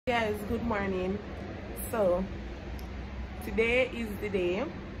Guys, good morning. So today is the day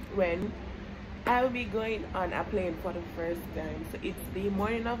when I will be going on a plane for the first time. So it's the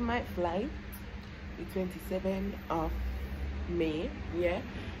morning of my flight, the 27th of May, yeah,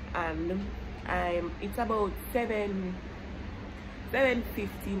 and it's about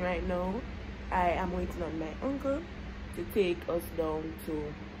 7:15 right now. I am waiting on my uncle to take us down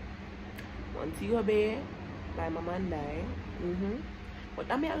to Montego Bay, my mom and I. But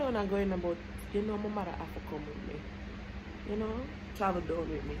I'm alone and going about, my mother have to come with me. Travel down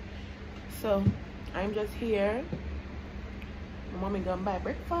with me. So I'm just here. My mommy gonna buy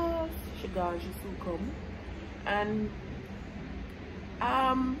breakfast. She soon come. And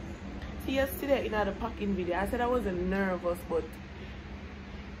yesterday in the packing video, I said I wasn't nervous, but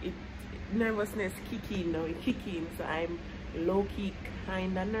nervousness kicking now. It kicking, so I'm low key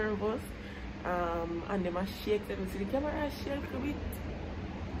kinda nervous. And then my shake them see the camera shake a bit.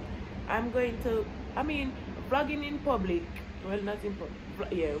 I'm going to, vlogging in public, well, not in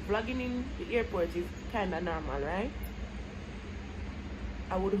public, yeah, vlogging in the airport is kind of normal, right?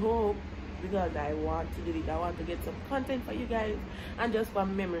 I would hope, because I want to do it, I want to get some content for you guys and just for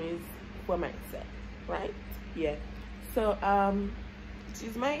memories for myself, right? Yeah. So, this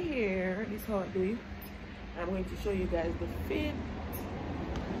is my hair, this is how I do it. I'm going to show you guys the fit.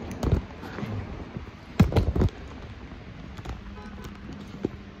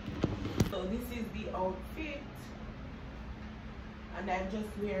 So this is the outfit, and I'm just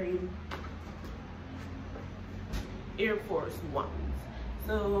wearing Air Force Ones.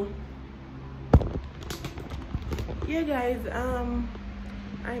 So yeah guys, I'm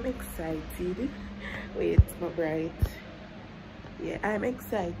excited. Wait, my bright. Yeah, I'm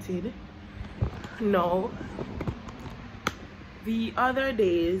excited. No, the other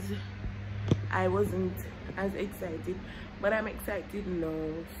days I wasn't as excited, but I'm excited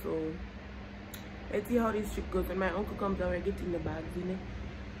now. So let's see how this trip goes. When my uncle comes and we're getting the bags in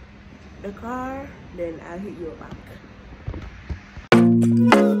the car, then I'll hit you back.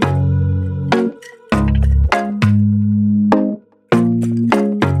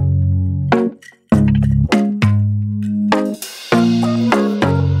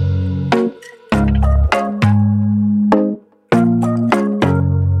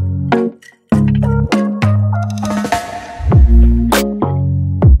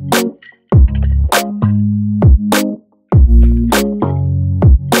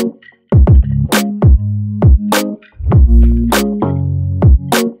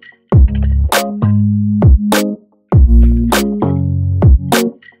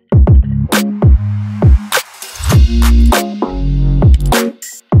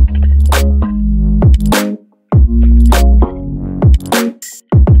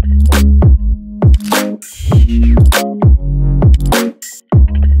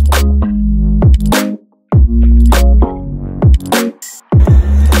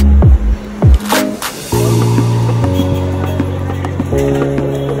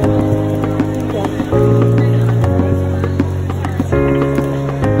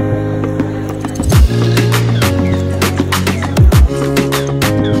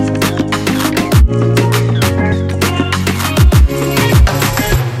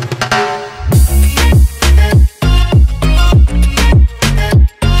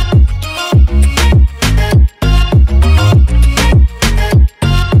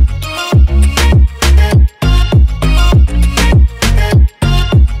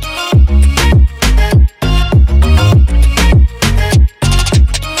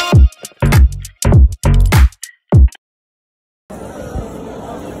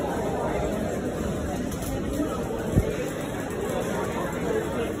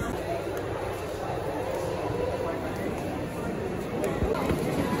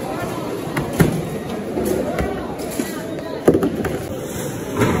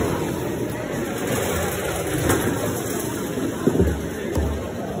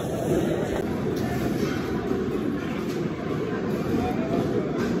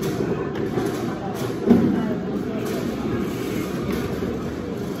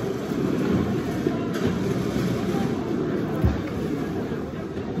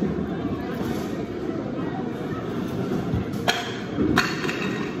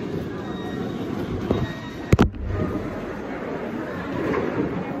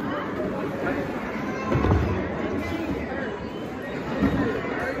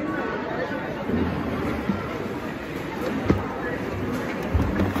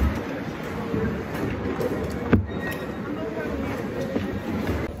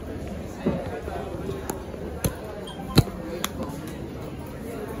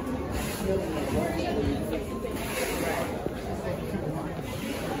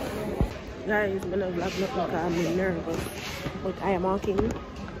 Guys, I'm gonna vlog nothing because I'm nervous. But I am walking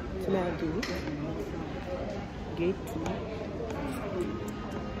to my gate 2.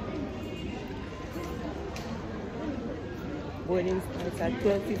 Boarding starts at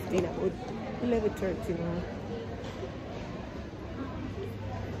 12:15, about 11:30 now.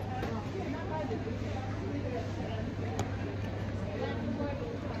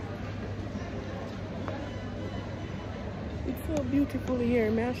 It's so beautiful here,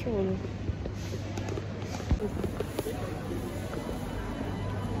 may I show you?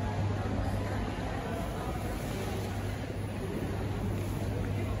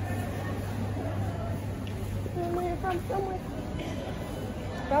 Somewhere.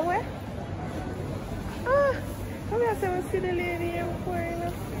 From where? Ah, come here, so I see the lady here before, you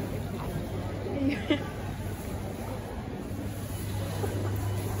know.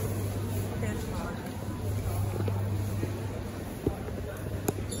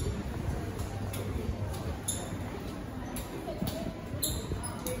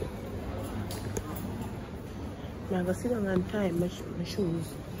 I'm going to sit down and tie my shoes.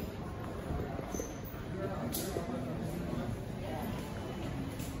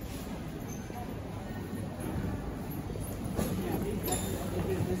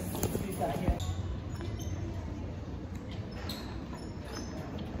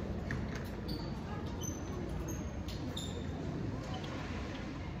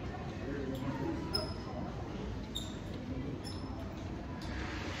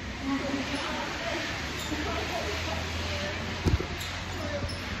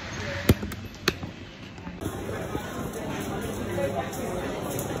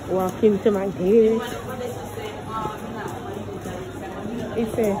 Walk into my gate.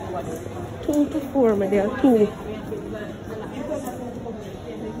 It's a 2 to 4, my dear, 2.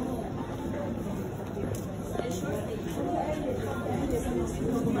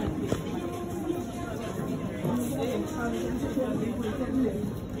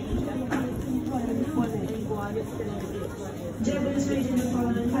 Demonstrating the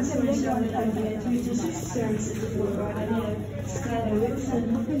following customers on the services for Skyler Wilson,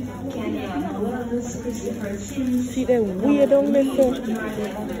 Kenya Wells, Christopher Sims. See the weird on this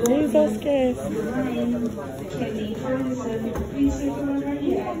Jesus Christ. Kenny Ferguson, Christopher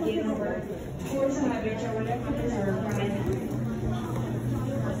Maria, game over 4 Savage or whatever it is, or Brian.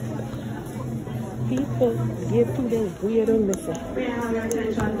 People get to the weird on this. We have your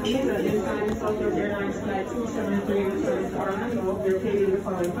attention, please. At this time, Southwest Airlines Flight 273 service Orlando. We're taking the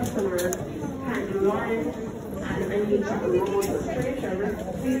following customers: Andrew Lawrence and Anita Remote Australia.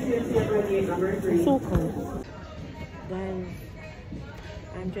 Please see your gate number 3. So cool. Guys,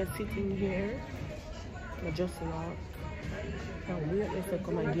 I'm just sitting here. I just walk. And wait to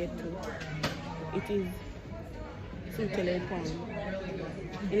come and get to. It is Suitele time.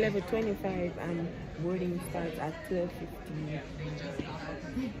 11:25 and boarding starts at 12:15.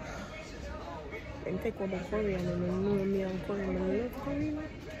 And take over Korean and then know me and Korean and love Korean.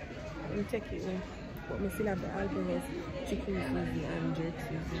 And take it away. But I still have the alcohol, chicken Susie and jerk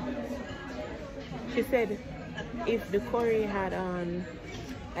Susie. She said if the curry had on,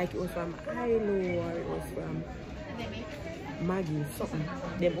 like it was from Ilo or it was from Maggie, something,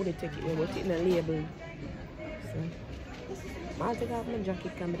 they would take it away, but it's in a label. So I'll take off my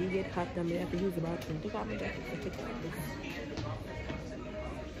jacket, come and get hot, and I have to use the bathroom. Take off my jacket and take off this.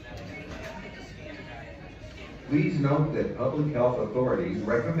 Please note that public health authorities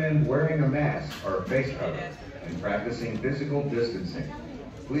recommend wearing a mask or face cover and practicing physical distancing.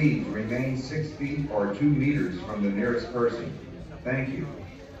 Please remain 6 feet or 2 meters from the nearest person. Thank you.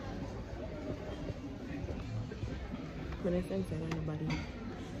 When I sense nobody.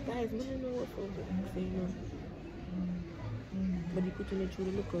 Guys, I don't know what for say, you know. But they put in it through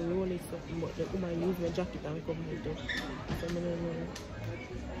the look and roll it something, but the woman use my jacket and cover it up. So I don't know.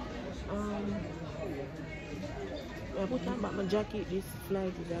 I put on back my jacket. This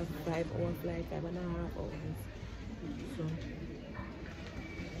flight is a 5-hour flight, 5.5 hours. So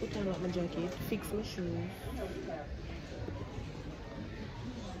put on back my jacket, fix my shoes.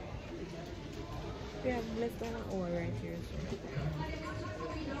 We have less than an hour right here. So.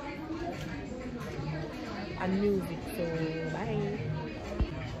 And music, so bye.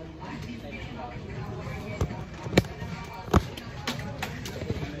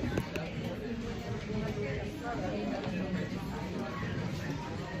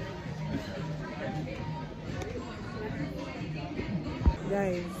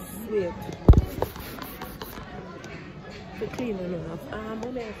 Guys, wait. To clean enough.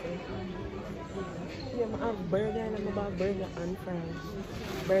 What do I say? Yeah, I have burger and I'm about burger and fries.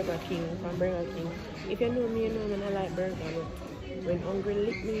 Burger King, from Burger King. If you know me, you know when I like burger. But When hungry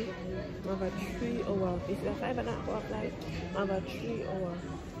lick me, I have a 3 hour, it's a 5.5 hour flight, I have a 3 hour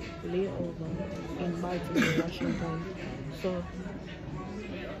layover in Baltimore, Washington. So,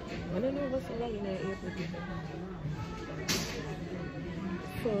 I don't know what's wrong in the airport.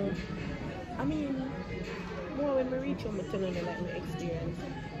 So, I mean, more when we reach home, I tell them like my experience.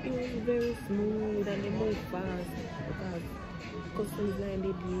 It was very smooth and they move fast because customs line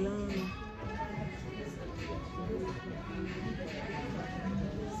did long.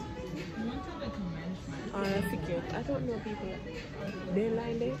 Secure. I don't know people. They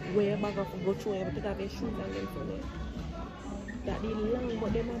line there, wear a bag of go through and take out their shoes and them from there. That did long,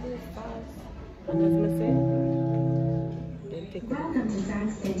 but they move fast. And as I say, then take Welcome to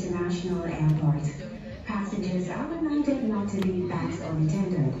Sands International Airport. Passengers are reminded not to leave bags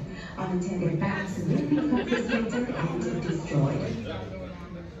unattended. Unattended bags will be confiscated and destroyed.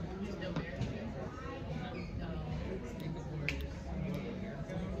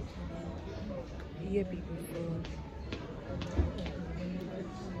 Yeah, people, so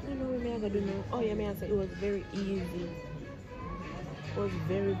I don't know what I'm gonna do now. Oh yeah, I said it was very easy. It was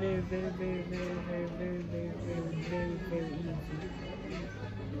very easy.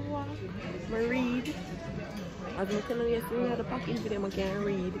 What? I read. As I tell you yesterday, I had to pack in for them, I can't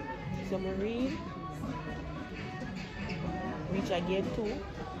read. So I read. Reach I get to.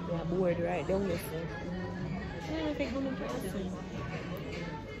 They are bored right down there. So I don't think I'm going to see.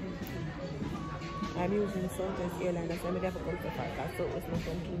 I'm using Southwest Airlines, that's why I have to come to Farkas, so it's not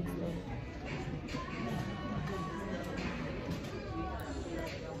from Kingston.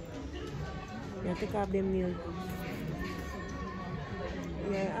 Yeah, take off them nails.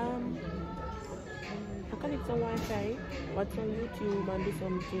 Yeah, I connect some Wi-Fi, watch on YouTube and do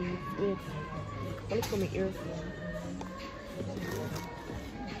some things. Wait, I look for my earphone.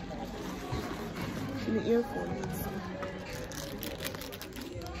 See my earphones.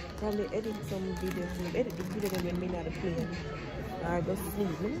 Probably edit some videos, edit the video when me not playing. I just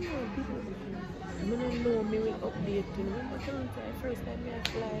sleep. I don't know me will update you. Remember first time I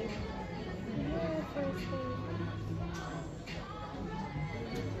fly? Yeah, first time.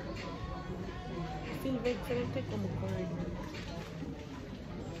 Still wait till I take on my card.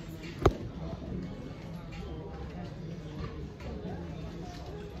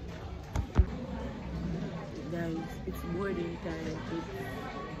 Guys, it's boarding time. It's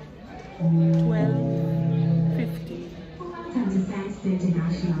 12:50. Welcome to Sands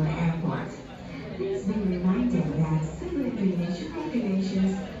International Airport. Please be reminded that security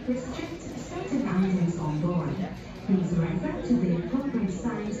regulations restrict certain items on board. Please refer to the appropriate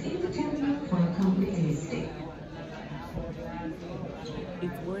signs in the terminal for a complete listing.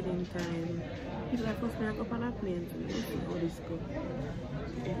 It's boarding time. People are supposed to up on a plane to see how this goes.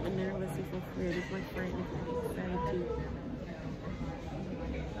 I'm nervous if I'm afraid, if I'm frightened, if I'm excited.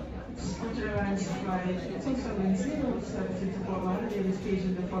 Airlines flight 270 services to Portland daily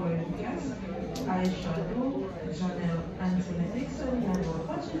station the following guests: Aisha Doe, Janelle Anthony Nixon, Nando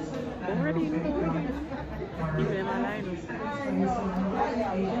Hutchinson, and Already Robert Brown. Even in my line.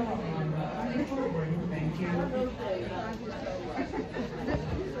 Thank you.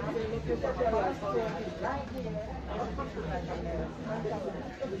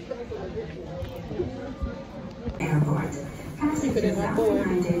 Airport. Passengers are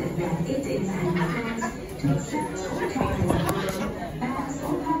reminded that it is an offense to accept or take as bags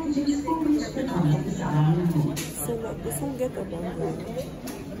or packages for which the contents are unknown. So like, this won't get up on board.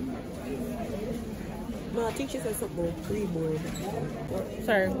 No, I think she said something about pre-board.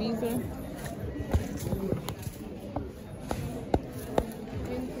 Sorry, visa.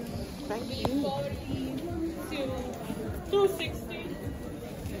 Thank you. 260.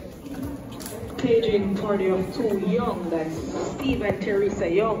 Staging party of two Young, that's Steve and Teresa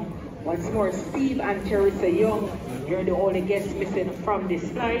Young. Once more, Steve and Teresa Young, you're the only guests missing from this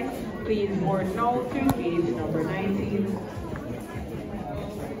flight. Please board now to gate number 19.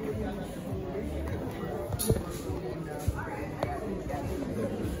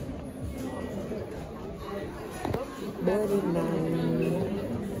 Boarding now.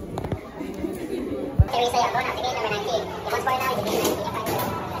 Teresa Young, going up to gate number 19. You must board now to gate 19.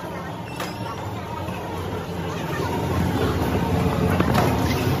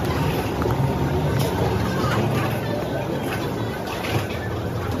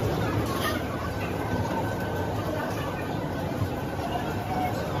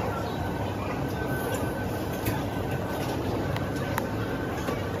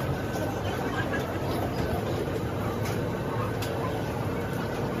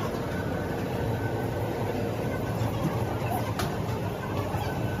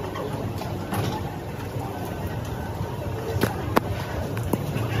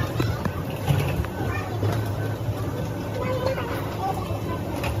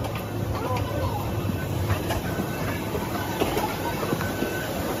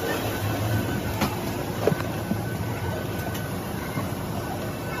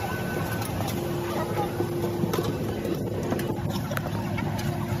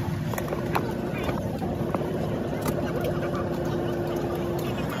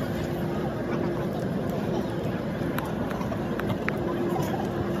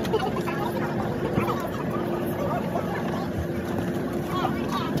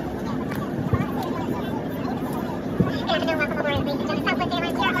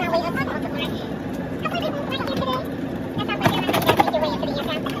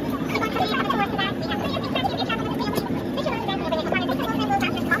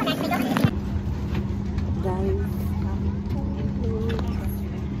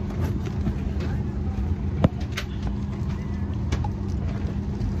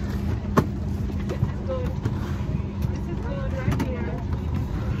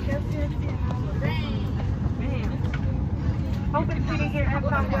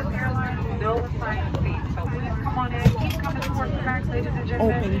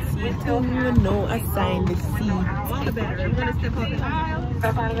 open seating, no assigned seat. All the better. I'm gonna step out the aisle.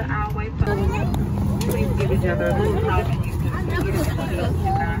 Step out of the aisle. Please give each other a little help. You can get it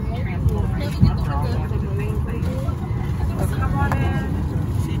so come on in.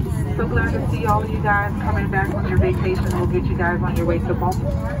 So glad to see all of you guys coming back from your vacation. We'll get you guys on your way to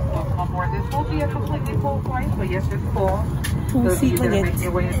Baltimore. Welcome on board. This will be a completely full flight, but yes, it's full. So if you're going to make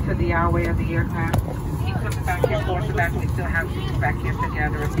your way into the airway of the aircraft, keep coming back here towards the back. We still have seats back here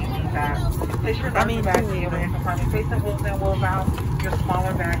together if you need that. Place your bags back here in the compartment. Face the wheels in, wheels out. Your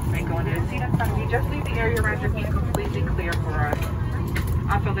smaller bags may go into the seat in front of you. Just leave the area around your feet completely clear for us.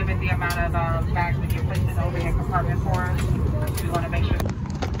 Also limit the amount of bags that you're placing over in the compartment for us. We want to make sure.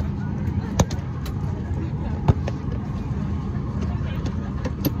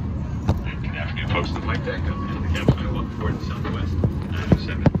 Good afternoon, folks. The flight deck up in the cabin. Welcome aboard the Southwest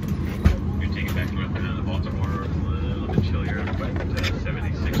 907. You're taking back northbound out of Baltimore. A little bit chillier, but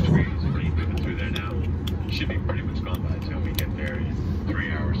 76 degrees. We're moving through there now. Should be pretty much gone by the time we get there in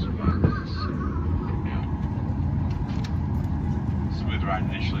 3 hours and 5 minutes. Yeah. Smooth ride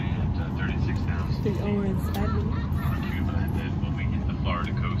initially at 36,000. 3 hours, 5 minutes. Cuba, and then when we hit the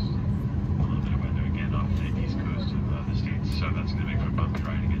Florida coast, a little bit of weather again off the east coast of the states. So that's going to make for a bumpy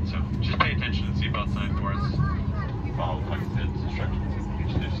ride again. So just pay attention to the seatbelt sign for us. Follow flight attendants' instructions and get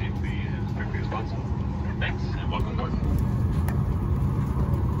you there safely and as quickly as possible. Thanks, and welcome aboard.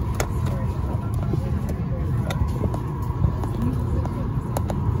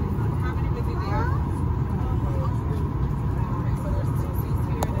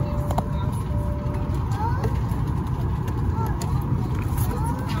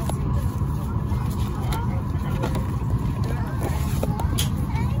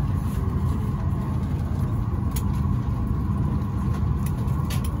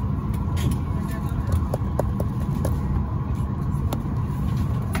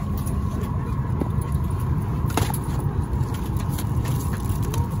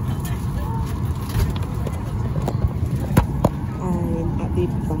 The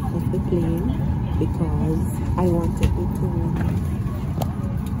back of the plane because I wanted it to run.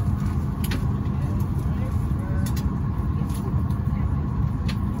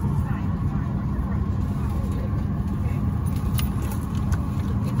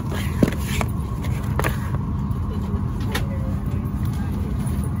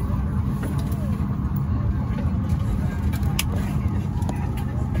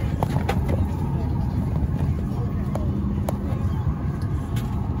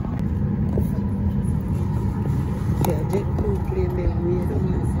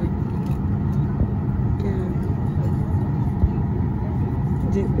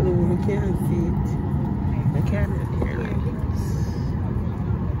 I can't see it. I can't hear like this.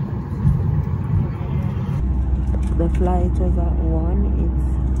 The flight was at 1. It's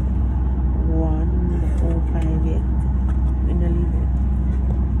 1:05 yet. We're gonna leave it.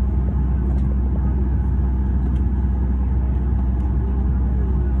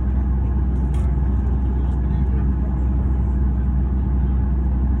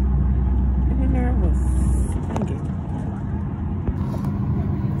 I'm nervous. Again.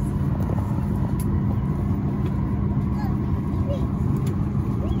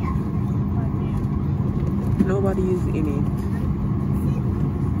 Nobody is in it.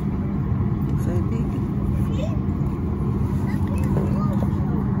 It's so big.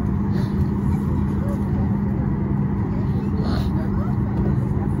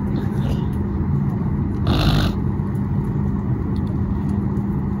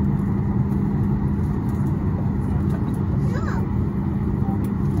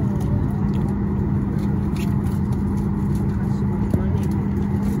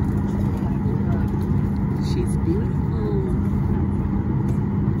 She's beautiful.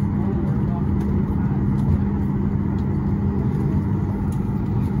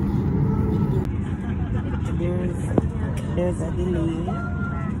 There's a delay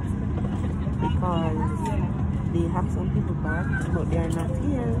because they have some people back, but they are not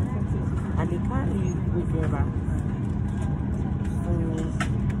here, and they can't leave with their bags. So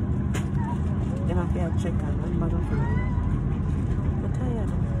they have to check on one bag of food. I'm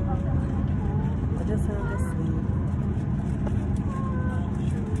tired. I just want to sleep.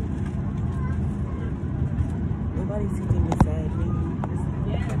 Nobody's sitting beside me.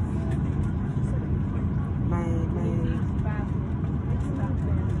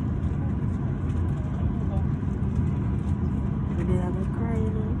 Did I have a cry, you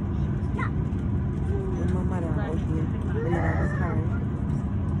know? When my mother out here, did I have a cry?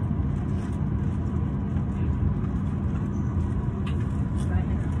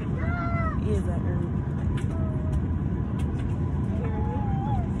 Ears are early.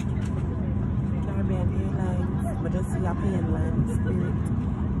 European land spirit.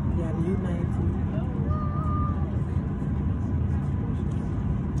 They are united.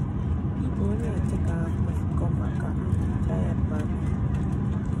 People when they take off must come back up. Tired but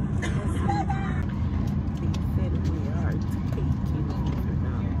they said we are taking over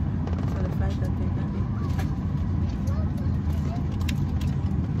now. So the flight attendant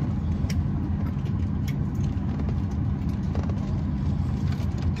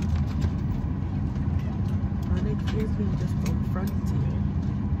airplane just from Frontier.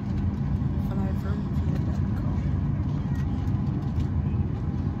 Flyfrontier.com.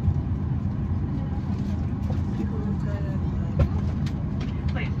 People are tired.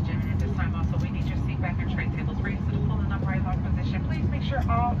 Ladies and gentlemen, at this time also we need your seat back and tray tables raised to the full and upright lock position. Please make sure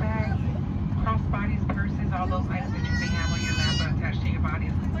all bags, crossbodies, purses, all those items that you may have on your lap are attached to your body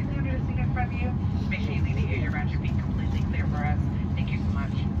is completely under the seat in front of you. Make sure you leave the area around your feet completely clear for us. Thank you so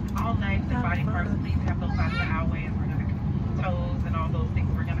much. All knives and body parts, please have those out of the aisleways. We're going to toes and all those things.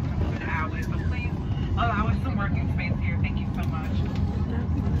 We're going to come through the aisleways. So please allow us some working space here. Thank you so much.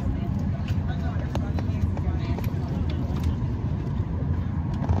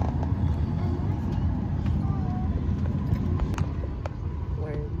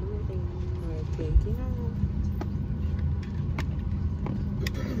 We're moving. We're taking off.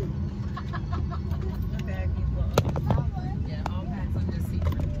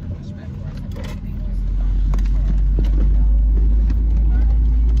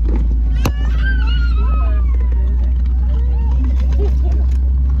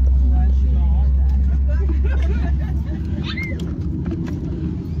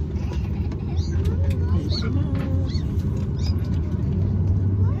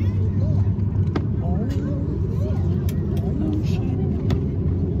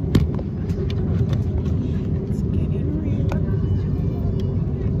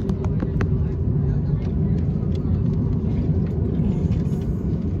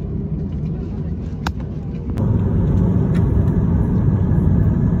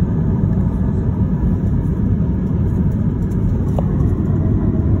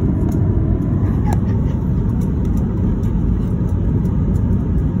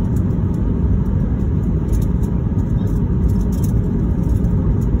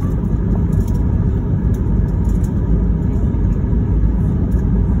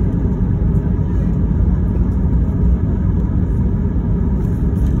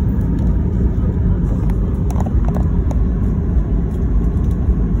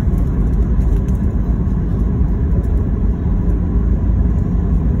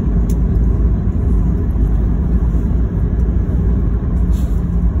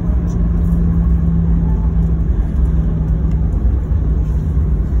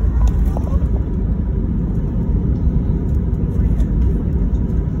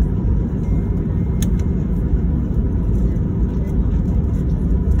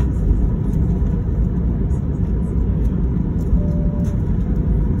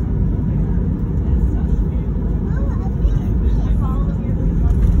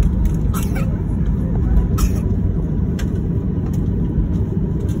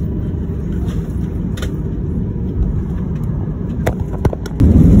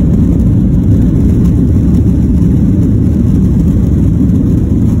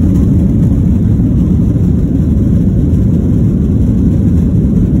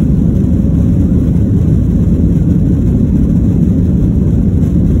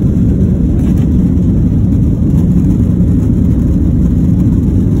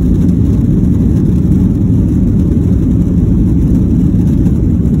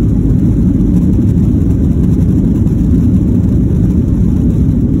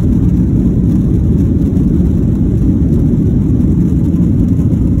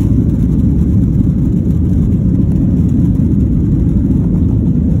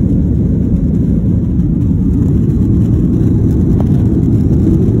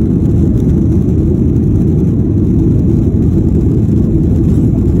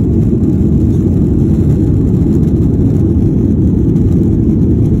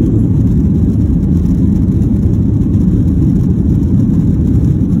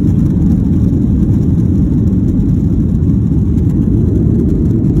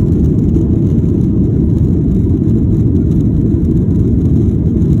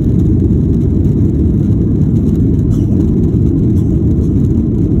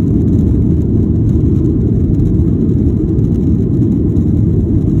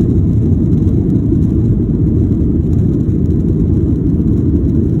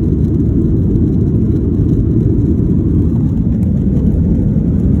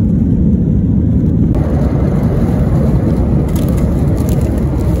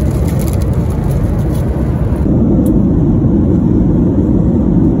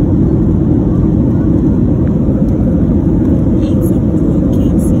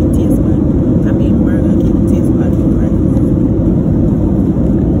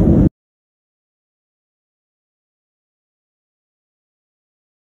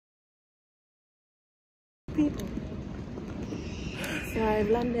 I've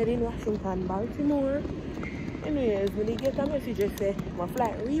landed in Washington, Baltimore. Anyways, when you get a message, just say my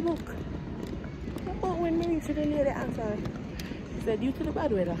flight rebook. But when we reached the lady answer, she said due to the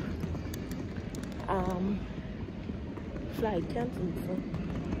bad weather, flight cancelled. So,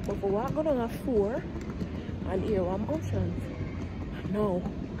 but for what going on at 4 and here one options. No.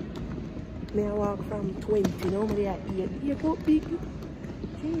 May I walk from 20, normally at 8. Airport big.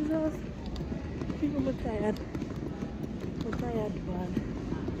 Jesus. People are tired. I'm tired, man.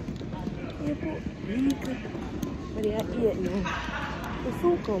 Airport big. But they are 8 now. The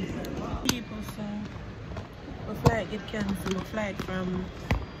food come. People, so my flight get cancelled. My flight from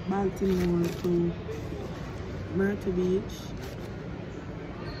Baltimore to Myrtle Beach.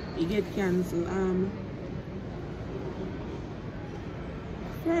 It get cancelled.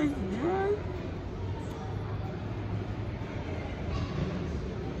 Flight, yeah.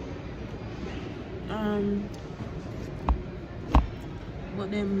 But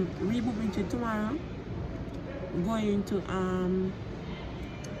them rebook me to tomorrow. Going to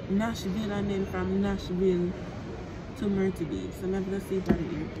Nashville and then from Nashville to Myrtle Beach. So I'm going to see it at the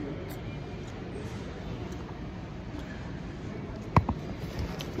airport.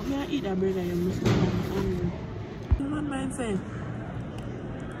 But I eat that burger, you must be hungry. One man saying,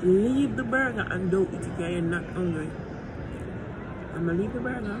 leave the burger and don't eat it because you're not hungry. I'm going to leave the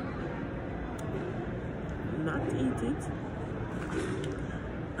burger, not eat it,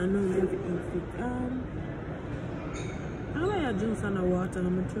 and I'm going to eat it. I like a juice and a water and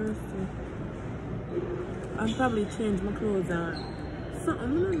I'm thirsty. I'll probably change my clothes and something, I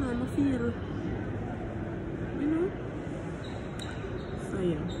don't know, I feel, you know? So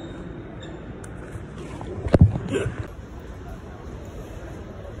yeah.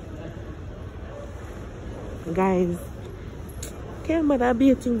 Guys, can't matter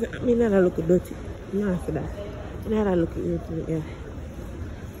be things that me not look dirty. Not for that. Not look dirty, yeah.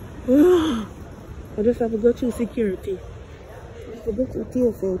 I just have to go through security. I have to go through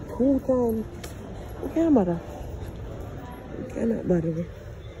TSA 2 times. You can't bother. You cannot bother me.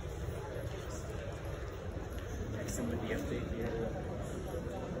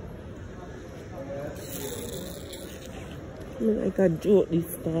 I mean, like a joke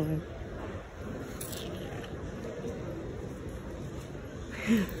this time.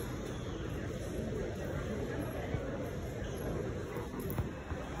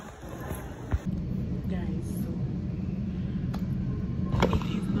 Guys, so it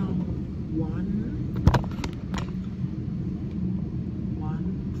is now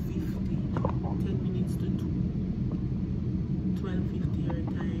 1:50, 10 minutes to 2, 12:50 your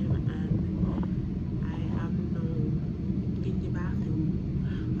time, and I am now in the bathroom.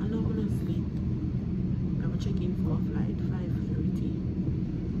 I'm not gonna sleep. I'm checking for a flight 5:30.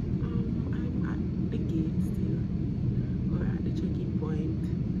 I'm at the gate still, or at the check-in point,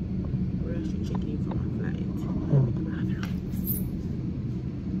 or I should check in for my flight. I'm in the bathroom.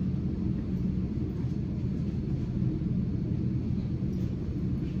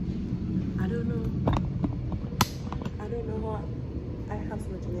 I don't know how I have so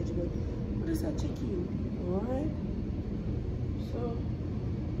much energy, but what is that check-in? Alright? So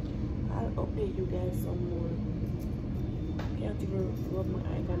I'll update you guys some more. Can't even rub my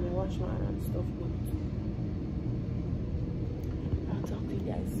eye and wash my hand and stuff, but I'll talk to you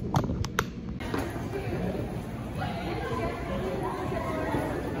guys soon.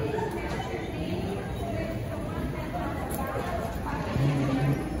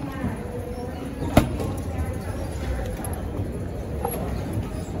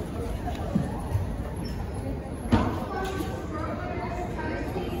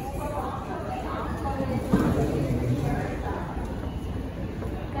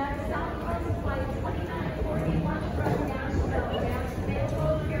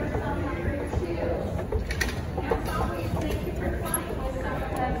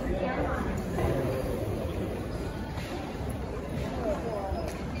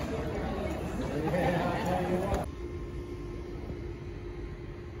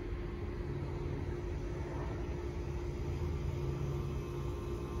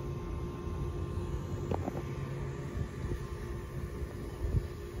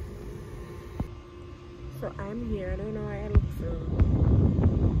 So I'm here. I don't know why I look so,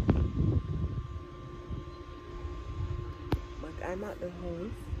 but I'm at the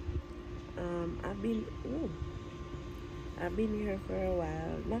house. I've been here for a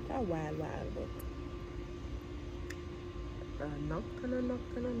while, not a while, but knocked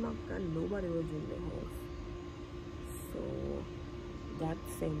and nobody was in the house. So God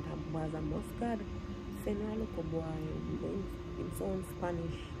sent was a must God send a little boy in some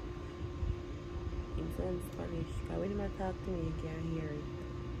Spanish. in some Spanish, because when he talk to me, you can't hear it.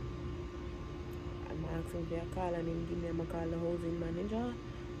 I'm asking for a call and him give me, I'm call the housing manager,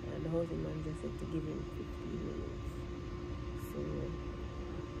 and the housing manager said to give him 15 minutes. So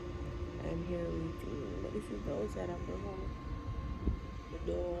I'm here waiting, but this is the outside of the home. The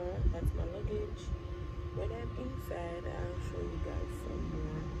door, that's my luggage. When I'm inside, I'll show you guys some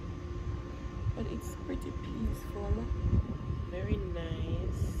more. But it's pretty peaceful, very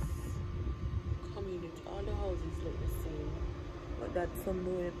nice community. All the houses look the same, but that's some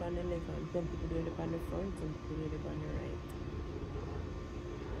do it on the left and some people do it on the front, some people do it on the right.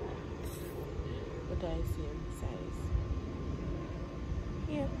 But I see them size.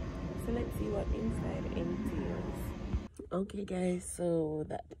 Yeah, so let's see what inside entails. Okay guys, so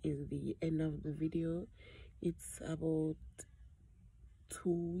that is the end of the video. It's about 2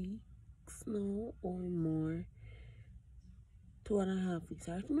 weeks now or more, 2.5 weeks.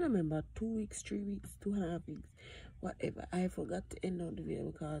 I don't remember, 2 weeks, 3 weeks, 2.5 weeks, whatever. I forgot to end out the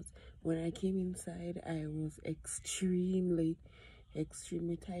video because when I came inside I was extremely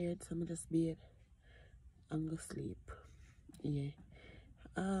tired, so I'm just bed and go sleep. Yeah.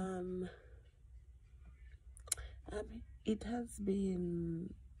 It has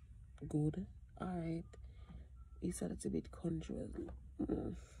been good. All right, he said it's a bit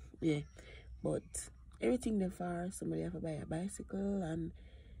controversial. Yeah, but everything there far, somebody have to buy a bicycle and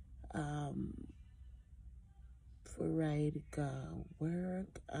for ride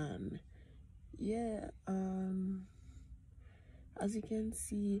work, and yeah, as you can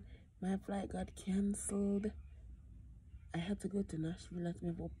see, my flight got cancelled. I had to go to Nashville. Let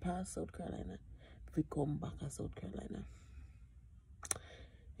me go past South Carolina if we come back to South Carolina.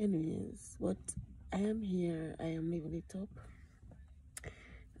 Anyways, but I am here, I am living it up.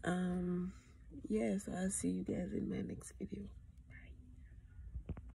 Yes, I'll see you guys in my next video.